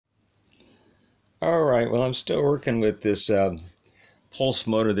Alright, well I'm still working with this pulse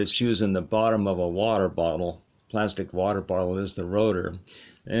motor that's used in the bottom of a water bottle. Plastic water bottle is the rotor.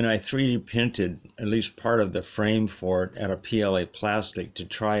 And I 3D printed at least part of the frame for it out of PLA plastic to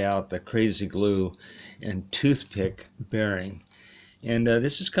try out the crazy glue and toothpick bearing. And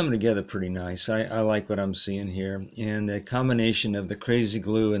this is coming together pretty nice. I like what I'm seeing here. And the combination of the crazy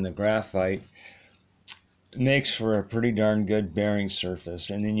glue and the graphite makes for a pretty darn good bearing surface.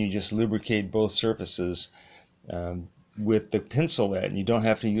 And then you just lubricate both surfaces with the pencil lead, and you don't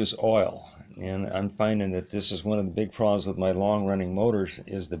have to use oil. And I'm finding that this is one of the big problems with my long running motors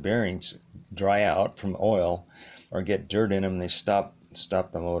is the bearings dry out from oil or get dirt in them and they stop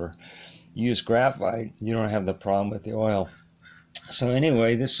the motor. You use graphite, you don't have the problem with the oil. So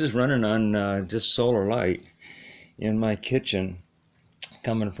anyway, this is running on just solar light in my kitchen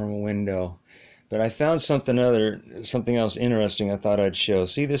coming from a window. But I found something else interesting I thought I'd show.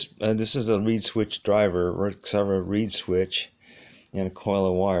 See this? This is a reed switch driver, works over a reed switch and a coil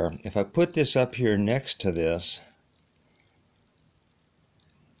of wire. If I put this up here next to this,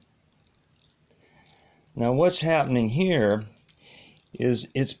 now what's happening here is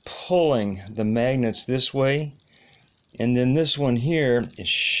it's pulling the magnets this way, and then this one here is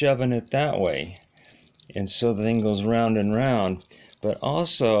shoving it that way, and so the thing goes round and round. But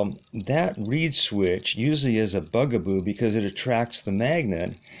also, that reed switch usually is a bugaboo because it attracts the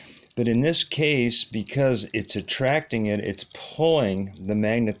magnet. But in this case, because it's attracting it, it's pulling the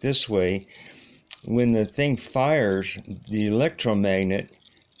magnet this way. When the thing fires, the electromagnet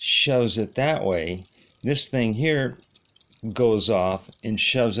shoves it that way. This thing here goes off and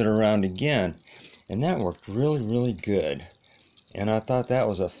shoves it around again. And that worked really, really good. And I thought that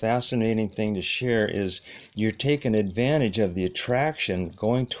was a fascinating thing to share, is you're taking advantage of the attraction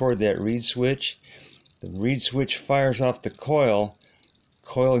going toward that reed switch. The reed switch fires off the coil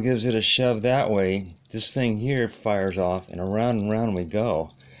gives it a shove that way. This thing here fires off, and round we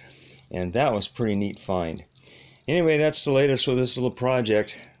go. And that was pretty neat find. Anyway, that's the latest with this little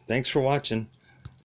project. Thanks for watching.